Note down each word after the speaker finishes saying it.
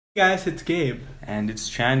Guys, it's Gabe. And it's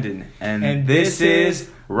Chandon. And this is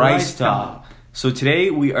Rice Top. So today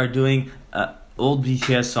we are doing an old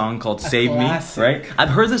BTS song called Save classic. Me, right? I've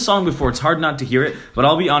heard this song before. It's hard not to hear it. But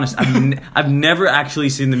I'll be honest, I've never actually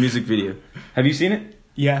seen the music video. Have you seen it?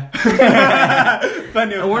 Yeah.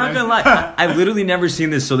 Plenty of We're not gonna lie, I've literally never seen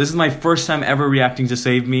this, so this is my first time ever reacting to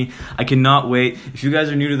Save Me. I cannot wait. If you guys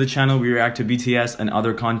are new to the channel, we react to BTS and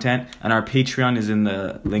other content, and our Patreon is in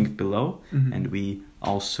the link below, and we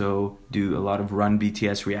also do a lot of Run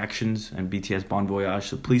BTS reactions and BTS Bon Voyage,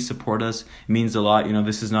 so please support us. It means a lot. You know,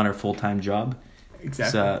 this is not our full-time job.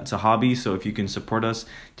 Exactly. It's a hobby, so if you can support us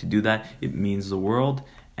to do that, it means the world.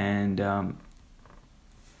 And damn.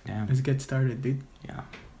 Let's get started, dude. Yeah.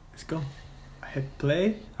 Let's go. Hit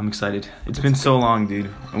play. I'm excited. It's been so long, dude.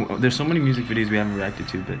 There's so many music videos we haven't reacted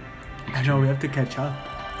to, but I know, we have to catch up.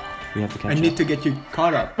 we have to catch I up. need to get you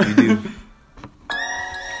caught up. You do.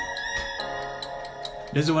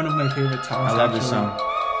 This is one of my favorite songs. I love this song.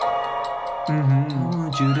 I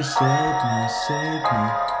want you to save me, save me.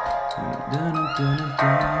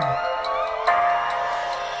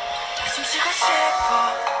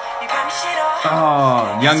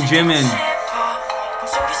 Oh, Young Jimin.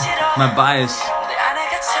 My bias.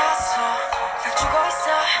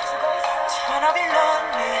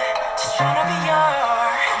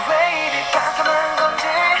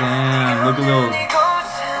 Damn, look a little.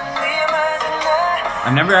 I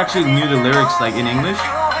never actually knew the lyrics like in English.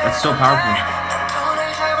 That's so powerful.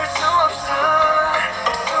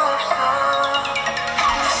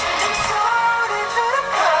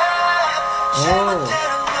 Oh.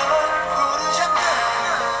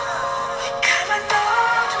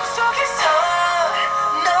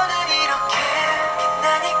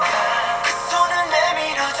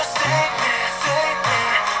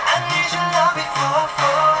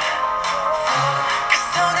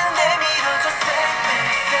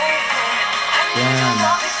 Damn.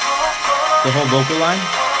 The whole vocal line?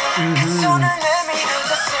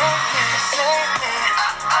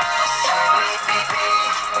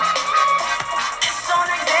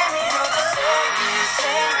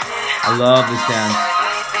 I love this dance.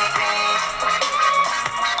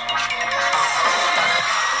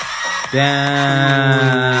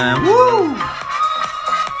 Damn. Woo!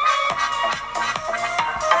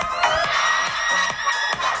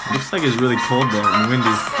 Looks like it's really cold there and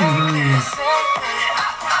windy.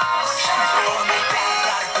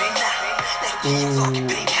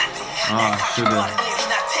 Ah, sugar.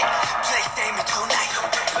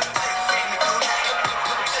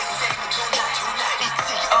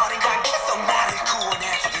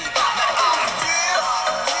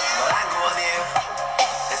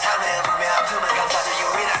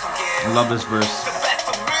 I love this verse.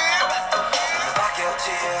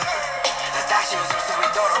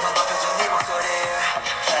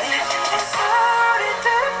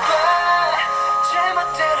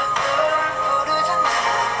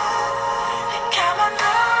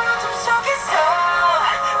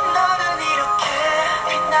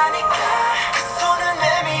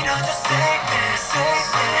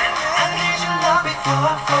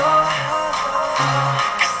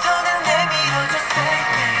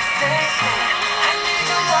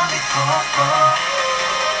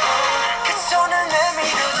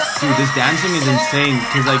 Dude, this dancing is insane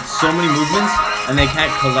because like so many movements and they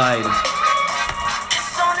can't collide.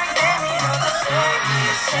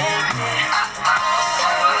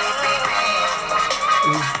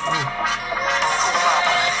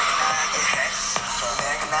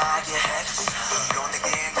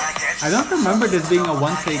 I don't remember this being a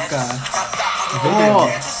one-take video. Oh,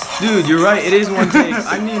 dude, you're right. It is one take.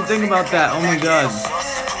 I didn't even think about that. Oh my god.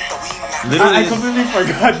 Literally, I completely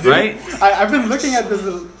forgot, dude. Right? I've been looking at this.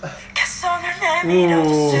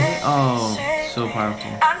 Ooh. Oh, so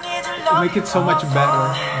powerful. To make it so much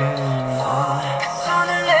better.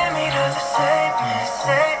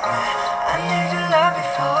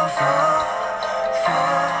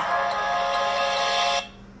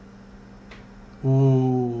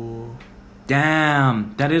 Ooh.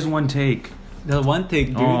 Damn, that is one take. The one take,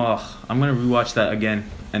 dude. Oh, I'm gonna rewatch that again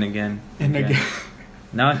and again And again.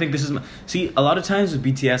 Now I think this is see, a lot of times with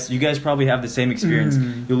BTS, you guys probably have the same experience.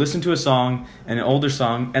 You listen to a song, an older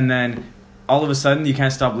song, and then all of a sudden you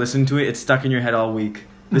can't stop listening to it. It's stuck in your head all week.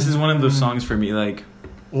 This is one of those songs for me, like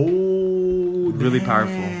really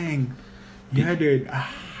powerful. Yeah, dude.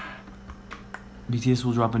 BTS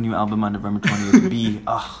will drop a new album on November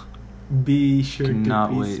 20th. Be sure Cannot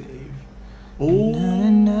to be wait. safe. Oh.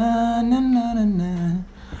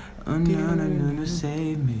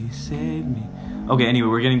 Save me, save me. Okay, anyway,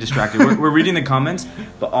 we're getting distracted. We're reading the comments,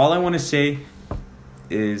 but all I want to say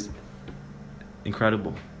is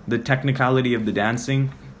incredible. the technicality of the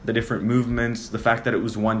dancing, the different movements, the fact that it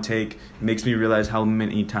was one take makes me realize how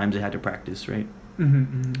many times they had to practice, right?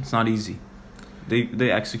 It's not easy.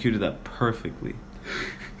 They executed that perfectly.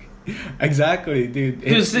 Exactly, dude.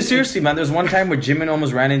 Dude, seriously, man. There's one time where Jimin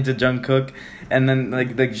almost ran into Jungkook, and then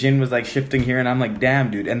like Jin was like shifting here, and I'm like,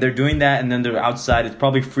 damn, dude. And they're doing that, and then they're outside. It's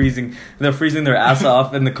probably freezing. They're freezing their ass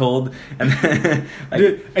off in the cold. And then, like,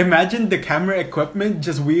 dude, imagine the camera equipment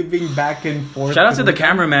just weaving back and forth. shout out to the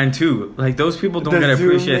cameraman too. Like those people don't get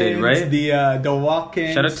appreciated, right? The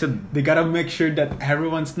walk-ins. Shout out to they gotta make sure that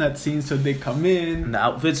everyone's not seen, so they come in. And the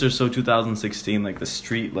outfits are so 2016, like the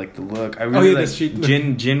street, like the look. I really the street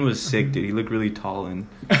look. Jin was sick, dude. He looked really tall and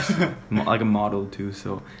like a model too.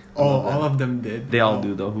 So all of them did. They all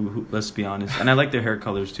do though. Who let's be honest. And I like their hair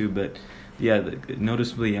colors too. But yeah,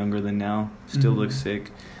 noticeably younger than now. Still looks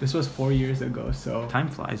sick. This was 4 years ago, so time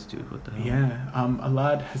flies, dude. What the hell? Yeah. A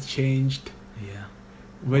lot has changed. Yeah.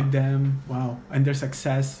 With them, wow, and their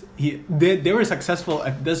success. They were successful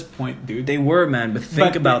at this point, dude. They were, man. But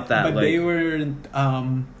think about that. But like, they weren't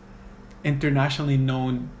internationally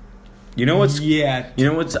known. You know what's yet? You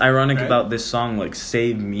know what's ironic right? about this song, like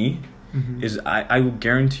 "Save Me," is I will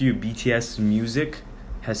guarantee you BTS music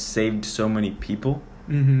has saved so many people.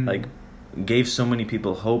 Like, gave so many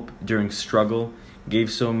people hope during struggle,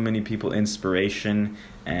 gave so many people inspiration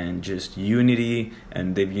and just unity,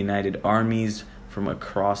 and they've united armies from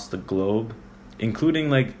across the globe, including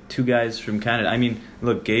like 2 guys from Canada. I mean,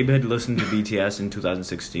 look, Gabe had listened to BTS in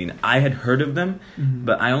 2016. I had heard of them,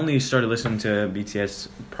 but I only started listening to BTS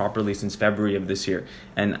properly since February of this year,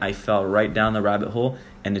 and I fell right down the rabbit hole,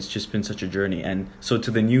 and it's just been such a journey. And so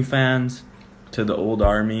to the new fans, to the old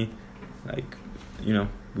army, like, you know,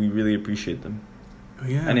 we really appreciate them. Oh,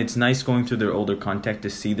 yeah. And it's nice going through their older content to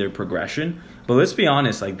see their progression. But let's be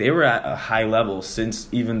honest, like, they were at a high level since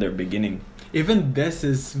even their beginning. Even this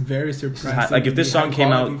is very surprising. Like if this song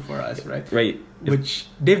came out for us, right? Right. Which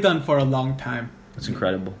they've done for a long time. It's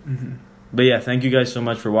incredible. But yeah, thank you guys so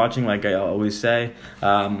much for watching. Like I always say,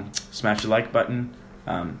 smash the like button,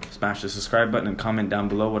 smash the subscribe button, and comment down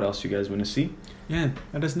below what else you guys want to see. Yeah,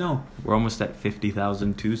 let us know. We're almost at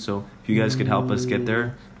 50,000 too, so if you guys could help us get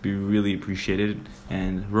there, be really appreciated.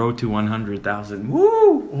 And road to 100,000.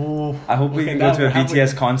 Woo! Oh, I hope we can go to a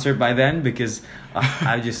BTS concert by then, because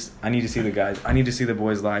I need to see the guys. I need to see the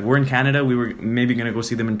boys live. We're in Canada. We were maybe gonna go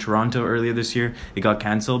see them in Toronto earlier this year. It got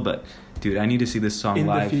canceled, but dude, I need to see this song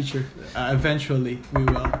live. In the future, eventually we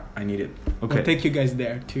will. I need it. Okay. We'll take you guys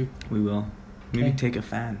there too. We will. Maybe take a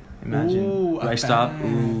fan. Imagine. Ooh, Do I stop?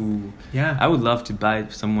 Ooh. Yeah. I would love to buy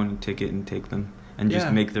someone a ticket and take them and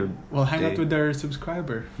just make their Well, hang day. out with their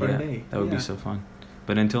subscriber for a day. That would be so fun.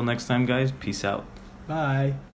 But until next time, guys, peace out. Bye.